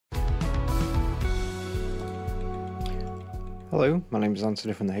Hello, my name is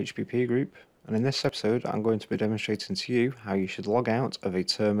Anthony from the HBP Group, and in this episode I'm going to be demonstrating to you how you should log out of a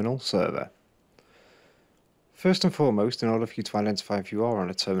terminal server. First and foremost, in order for you to identify if you are on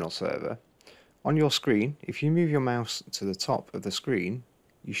a terminal server, on your screen, if you move your mouse to the top of the screen,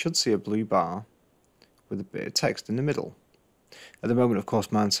 you should see a blue bar with a bit of text in the middle. At the moment, of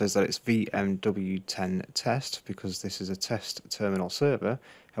course, mine says that it's VMW10 test because this is a test terminal server.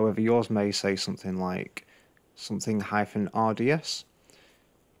 However, yours may say something like -RDS.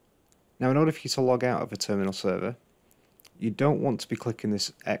 Now, in order for you to log out of a terminal server, you don't want to be clicking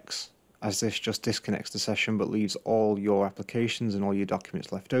this X, as this just disconnects the session but leaves all your applications and all your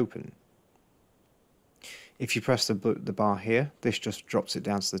documents left open. If you press the bar here, this just drops it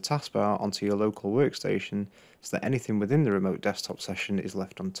down to the taskbar onto your local workstation so that anything within the remote desktop session is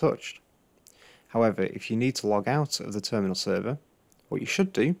left untouched. However, if you need to log out of the terminal server, what you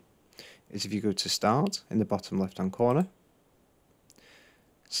should do is if you go to Start in the bottom left hand corner,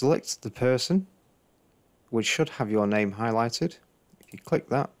 select the person, which should have your name highlighted. If you click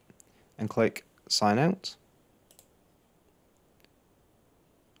that and click Sign Out,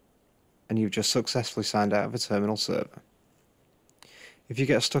 and you've just successfully signed out of a terminal server. If you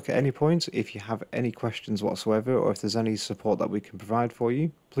get stuck at any point, if you have any questions whatsoever, or if there's any support that we can provide for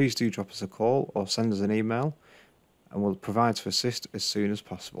you, please do drop us a call or send us an email, and we'll provide to assist as soon as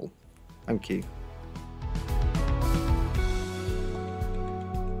possible. Thank you.